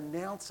willing to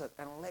renounce it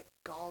and let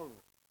go.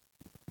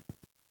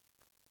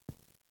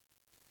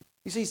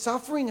 You see,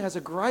 suffering has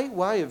a great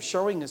way of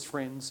showing us,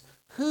 friends,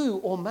 who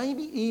or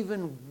maybe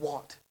even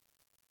what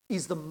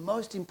is the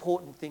most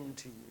important thing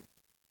to you.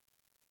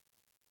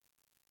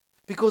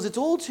 Because it's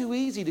all too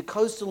easy to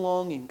coast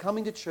along in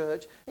coming to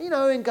church,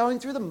 and going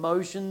through the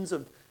motions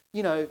of,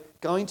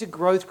 going to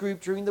growth group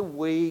during the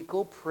week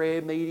or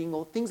prayer meeting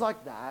or things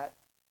like that.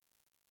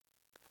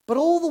 But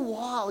all the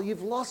while,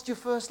 you've lost your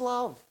first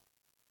love.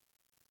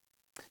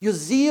 Your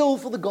zeal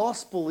for the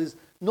gospel is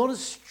not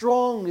as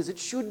strong as it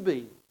should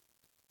be.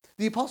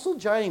 The Apostle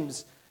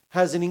James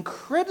has an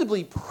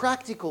incredibly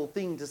practical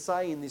thing to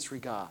say in this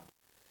regard.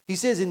 He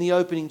says in the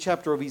opening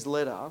chapter of his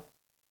letter,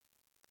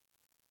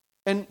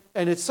 and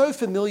it's so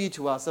familiar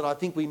to us that I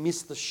think we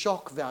miss the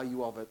shock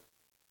value of it.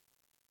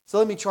 So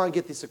let me try and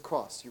get this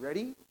across. You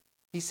ready?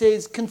 He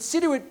says,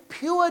 "Consider it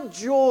pure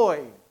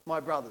joy, my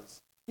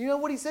brothers." You know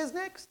what he says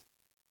next?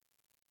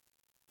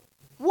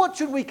 What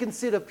should we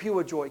consider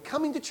pure joy?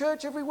 Coming to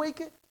church every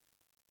week?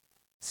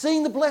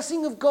 Seeing the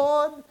blessing of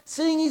God?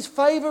 Seeing His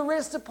favour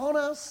rest upon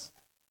us?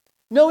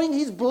 Knowing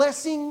His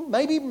blessing,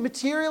 maybe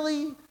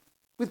materially,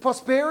 with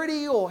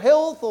prosperity or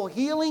health or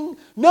healing?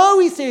 No,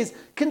 he says,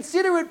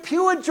 "Consider it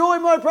pure joy,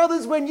 my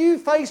brothers, when you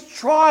face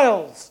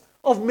trials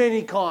of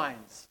many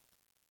kinds."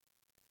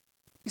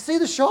 You see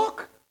the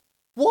shock?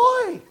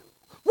 Why?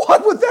 Why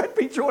would that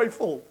be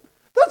joyful?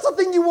 That's the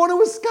thing you want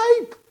to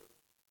escape.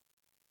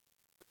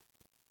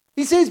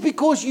 He says,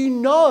 because you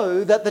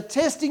know that the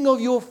testing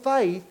of your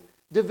faith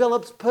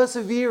develops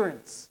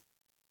perseverance.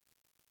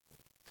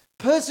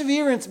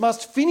 Perseverance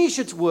must finish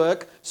its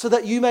work so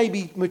that you may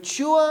be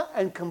mature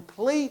and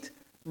complete,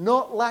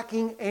 not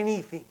lacking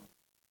anything.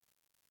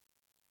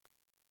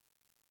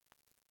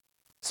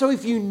 So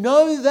if you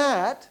know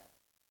that,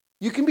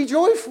 you can be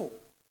joyful.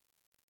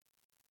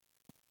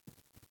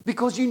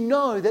 Because you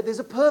know that there's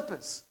a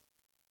purpose.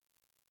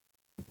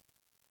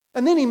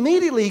 And then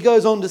immediately he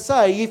goes on to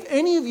say, if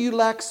any of you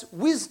lacks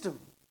wisdom,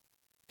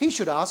 he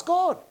should ask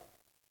God,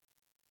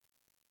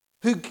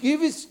 who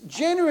gives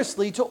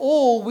generously to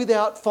all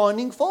without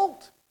finding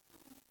fault,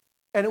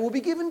 and it will be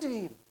given to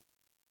him.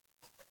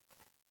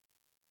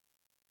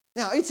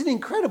 Now, it's an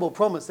incredible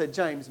promise that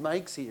James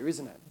makes here,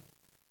 isn't it?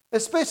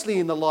 Especially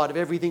in the light of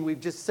everything we've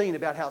just seen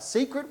about how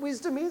secret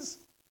wisdom is.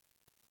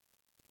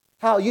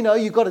 How,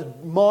 you've got to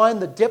mine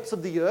the depths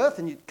of the earth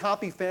and it can't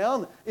be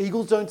found.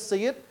 Eagles don't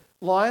see it.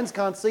 Lions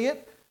can't see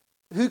it.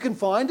 Who can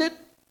find it?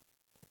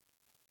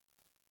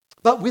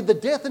 But with the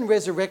death and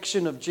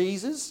resurrection of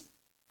Jesus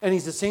and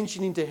his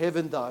ascension into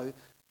heaven, though,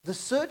 the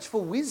search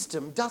for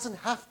wisdom doesn't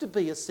have to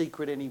be a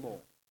secret anymore.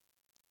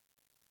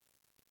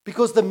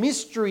 Because the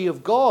mystery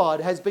of God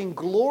has been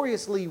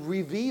gloriously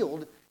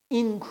revealed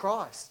in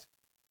Christ.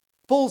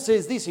 Paul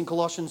says this in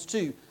Colossians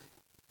 2.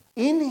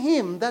 In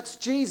him, that's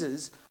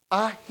Jesus,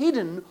 are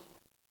hidden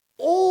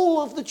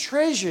all of the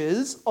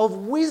treasures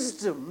of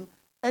wisdom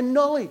and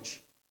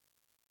knowledge.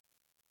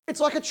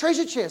 It's like a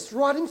treasure chest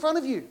right in front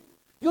of you.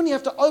 You only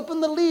have to open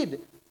the lid.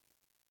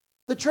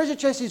 The treasure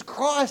chest is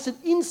Christ, and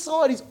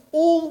inside is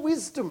all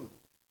wisdom.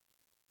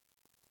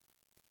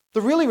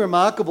 The really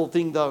remarkable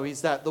thing, though,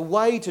 is that the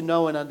way to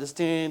know and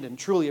understand and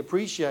truly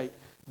appreciate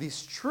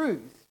this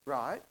truth,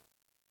 right,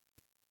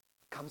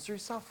 comes through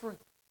suffering.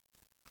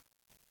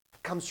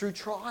 It comes through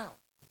trial.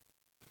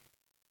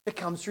 It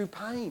comes through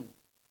pain.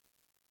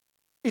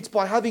 It's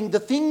by having the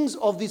things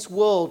of this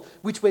world,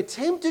 which we're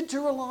tempted to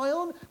rely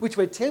on, which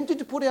we're tempted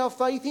to put our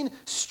faith in,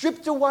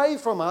 stripped away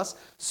from us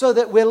so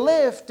that we're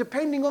left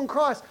depending on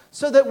Christ,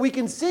 so that we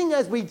can sing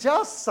as we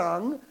just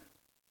sung,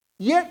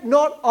 yet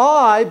not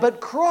I,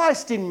 but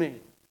Christ in me.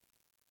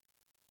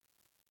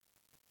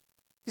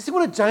 You see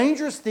what a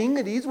dangerous thing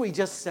it is we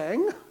just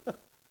sang?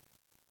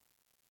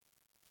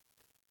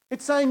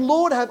 It's saying,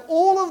 Lord, have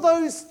all of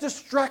those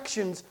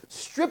distractions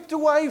stripped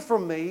away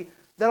from me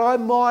that I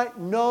might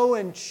know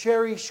and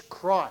cherish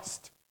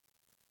Christ.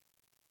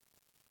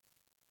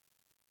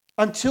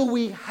 Until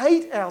we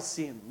hate our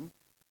sin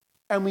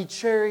and we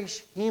cherish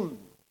him.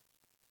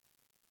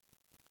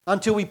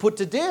 Until we put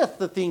to death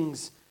the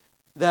things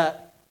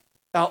that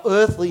our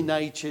earthly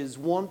natures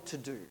want to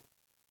do.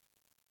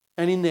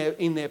 And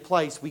in their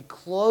place, we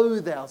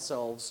clothe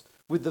ourselves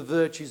with the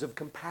virtues of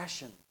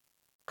compassion,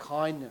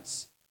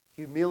 kindness,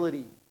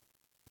 humility,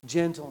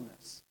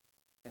 gentleness,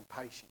 and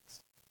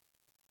patience.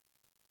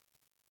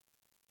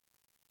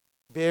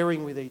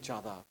 Bearing with each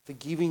other,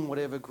 forgiving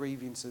whatever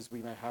grievances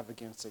we may have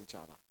against each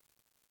other.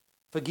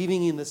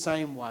 Forgiving in the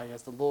same way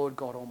as the Lord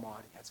God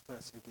Almighty has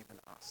first forgiven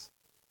us.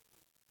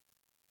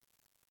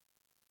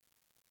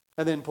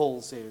 And then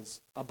Paul says,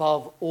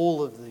 above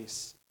all of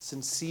this,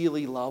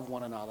 sincerely love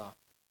one another,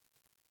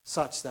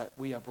 such that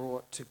we are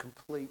brought to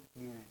complete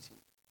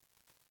unity.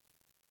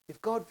 If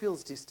God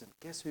feels distant,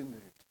 guess who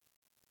moved?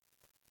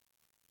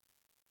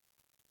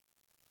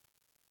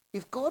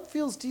 If God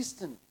feels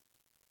distant,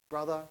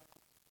 brother,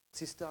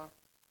 sister,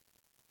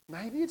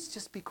 maybe it's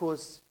just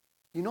because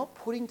you're not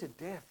putting to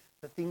death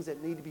the things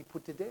that need to be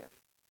put to death.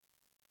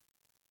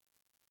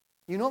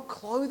 You're not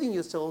clothing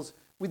yourselves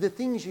with the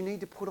things you need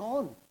to put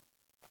on.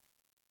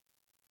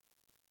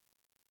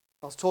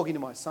 I was talking to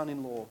my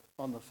son-in-law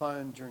on the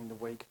phone during the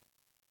week.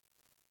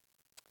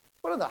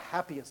 One of the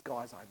happiest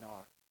guys I know.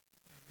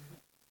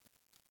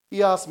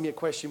 He asked me a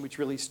question which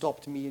really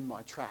stopped me in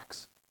my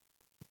tracks.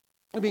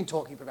 We've been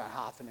talking for about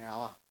half an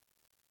hour.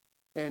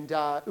 And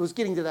it was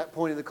getting to that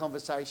point in the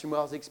conversation where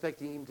I was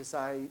expecting him to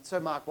say, so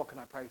Mark, what can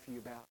I pray for you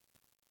about?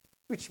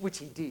 Which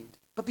he did.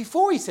 But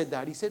before he said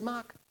that, he said,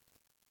 Mark,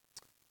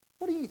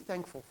 what are you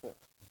thankful for?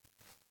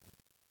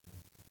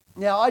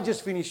 Now, I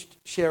just finished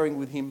sharing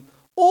with him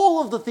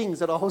all of the things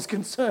that I was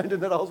concerned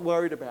and that I was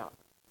worried about.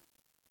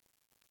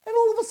 And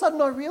all of a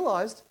sudden I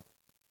realised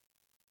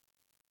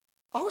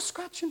I was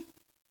scratching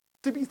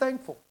to be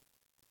thankful.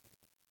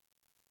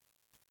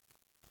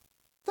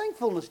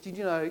 Thankfulness, did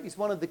you know, is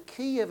one of the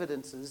key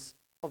evidences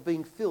of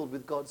being filled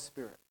with God's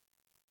Spirit.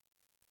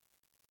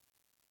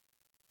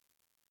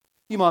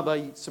 You might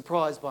be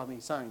surprised by me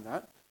saying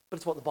that, but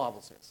it's what the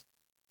Bible says.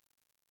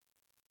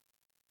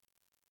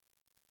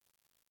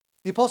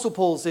 The Apostle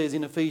Paul says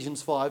in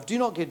Ephesians 5, do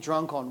not get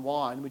drunk on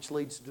wine, which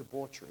leads to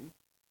debauchery.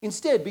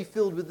 Instead, be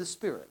filled with the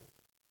Spirit.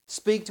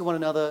 Speak to one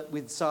another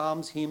with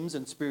psalms, hymns,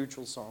 and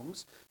spiritual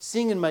songs.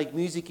 Sing and make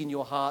music in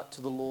your heart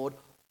to the Lord,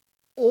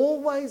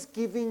 always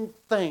giving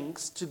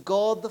thanks to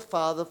God the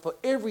Father for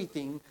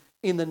everything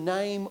in the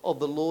name of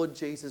the Lord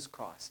Jesus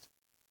Christ.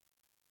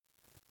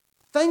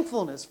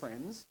 Thankfulness,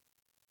 friends,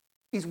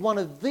 is one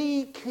of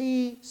the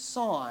key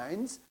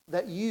signs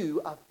that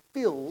you are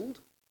filled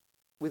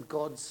with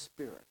God's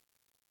Spirit.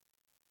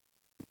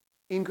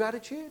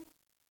 Ingratitude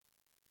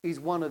is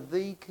one of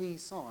the key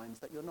signs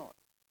that you're not.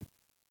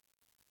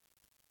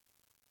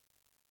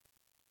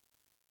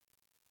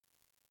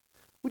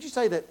 Would you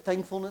say that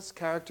thankfulness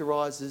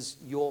characterises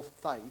your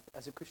faith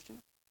as a Christian?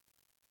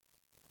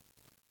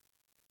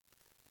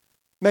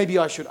 Maybe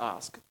I should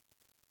ask,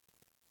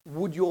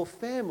 would your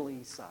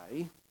family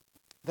say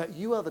that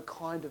you are the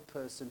kind of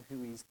person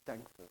who is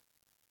thankful?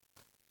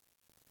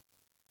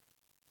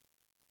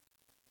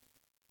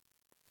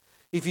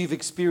 If you've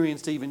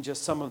experienced even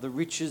just some of the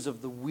riches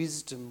of the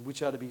wisdom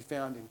which are to be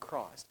found in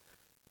Christ,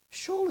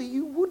 surely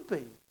you would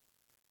be.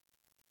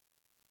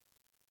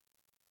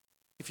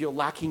 If you're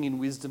lacking in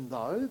wisdom,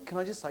 though, can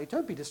I just say,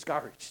 don't be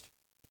discouraged.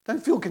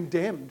 Don't feel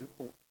condemned.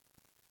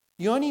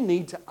 You only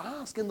need to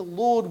ask, and the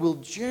Lord will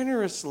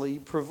generously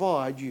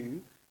provide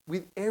you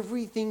with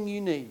everything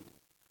you need.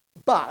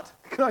 But,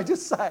 can I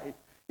just say,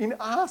 in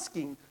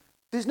asking,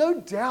 there's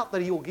no doubt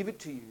that He will give it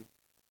to you.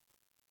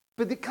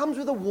 But it comes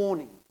with a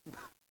warning.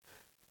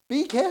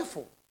 Be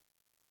careful.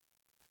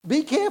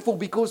 Be careful,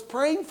 because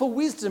praying for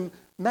wisdom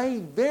may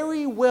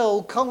very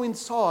well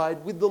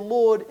coincide with the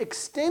Lord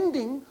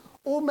extending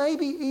or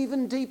maybe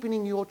even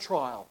deepening your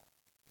trial,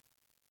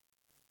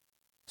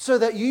 so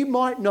that you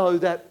might know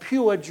that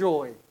pure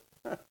joy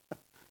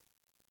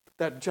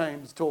that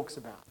James talks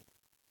about.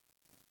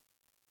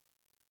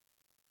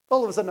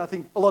 All of a sudden, I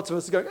think lots of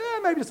us are going,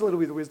 maybe just a little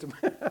bit of wisdom.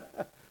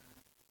 That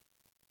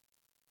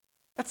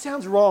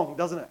sounds wrong,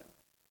 doesn't it?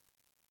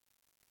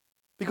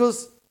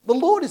 Because the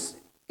Lord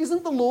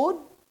isn't the Lord,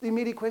 the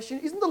immediate question,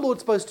 isn't the Lord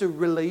supposed to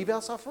relieve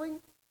our suffering?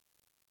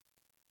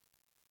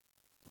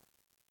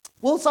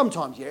 Well,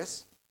 sometimes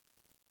yes,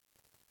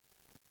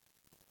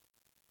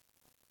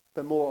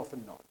 but more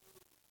often not.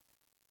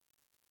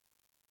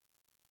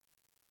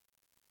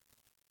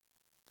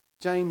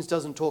 James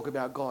doesn't talk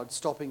about God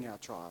stopping our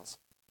trials.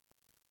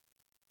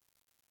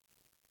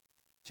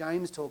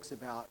 James talks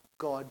about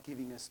God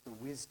giving us the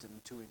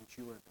wisdom to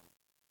endure them.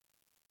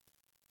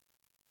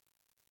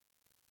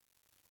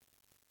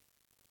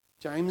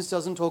 James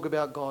doesn't talk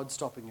about God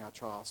stopping our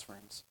trials,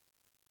 friends.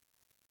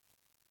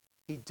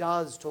 He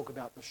does talk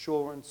about the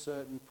sure and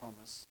certain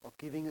promise of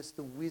giving us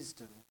the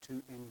wisdom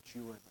to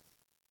endure them.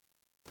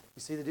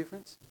 You see the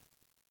difference?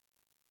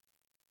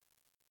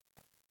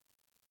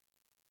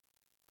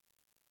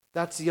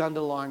 That's the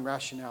underlying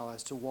rationale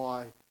as to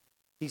why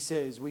he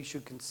says we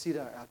should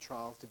consider our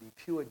trials to be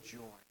pure joy.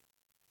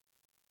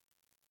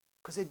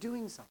 Because they're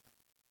doing something.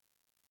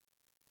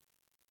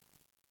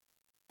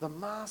 The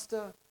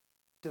master,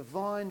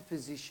 divine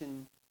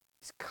physician,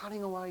 is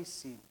cutting away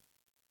sin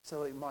so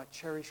that we might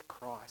cherish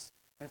Christ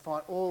and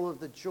find all of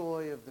the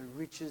joy of the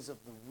riches of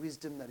the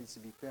wisdom that is to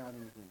be found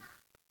in Him.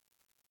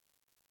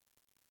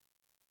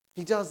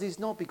 He does this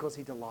not because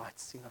He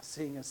delights in us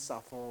seeing us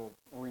suffer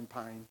or in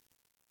pain.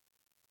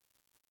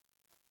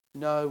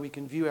 No, we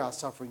can view our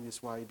suffering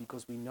this way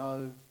because we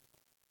know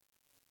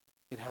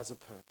it has a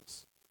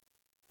purpose.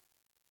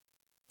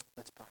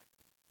 Let's pray.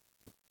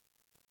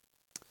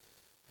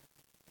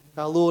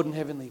 Our Lord and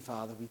Heavenly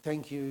Father, we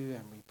thank you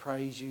and we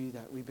praise you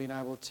that we've been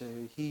able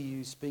to hear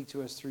you speak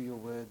to us through your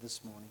word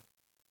this morning.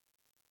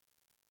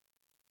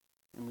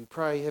 And we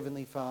pray,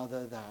 Heavenly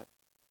Father, that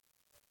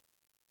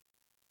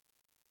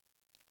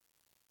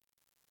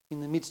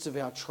in the midst of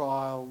our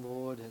trial,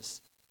 Lord,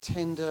 as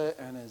tender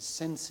and as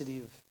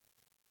sensitive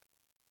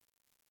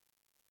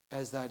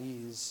as that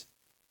is,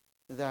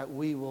 that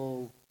we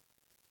will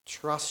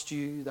trust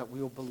you, that we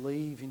will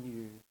believe in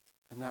you,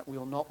 and that we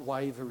will not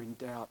waver in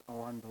doubt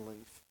or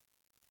unbelief.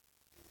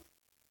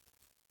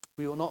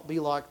 We will not be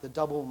like the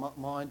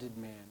double-minded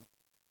man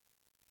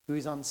who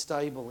is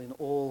unstable in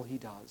all he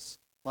does,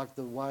 like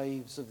the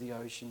waves of the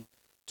ocean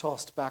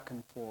tossed back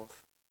and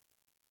forth,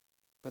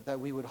 but that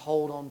we would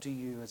hold on to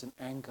you as an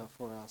anchor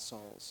for our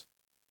souls.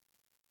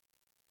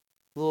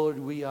 Lord,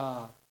 we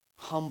are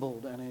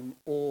humbled and in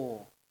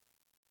awe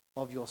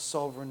of your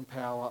sovereign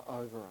power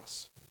over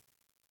us.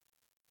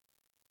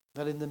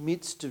 That in the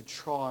midst of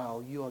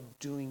trial, you are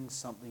doing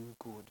something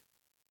good.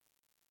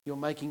 You're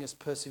making us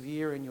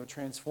persevere and you're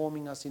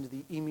transforming us into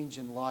the image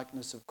and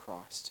likeness of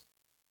Christ.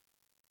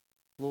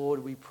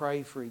 Lord, we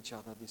pray for each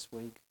other this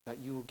week that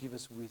you will give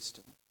us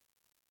wisdom.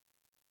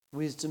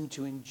 Wisdom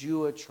to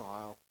endure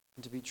trial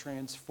and to be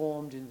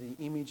transformed into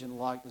the image and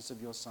likeness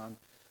of your Son.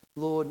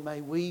 Lord,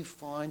 may we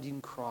find in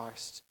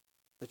Christ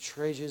the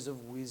treasures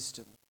of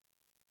wisdom.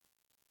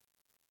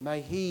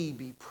 May he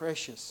be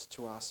precious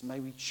to us. May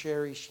we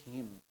cherish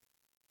him.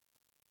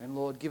 And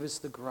Lord, give us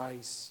the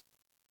grace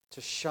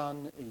to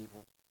shun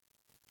evil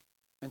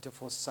and to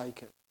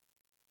forsake it.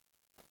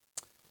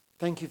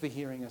 Thank you for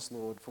hearing us,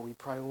 Lord, for we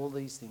pray all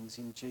these things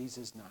in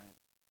Jesus' name.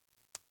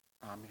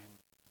 Amen.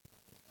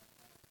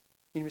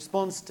 In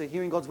response to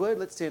hearing God's word,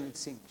 let's stand and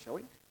sing, shall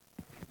we?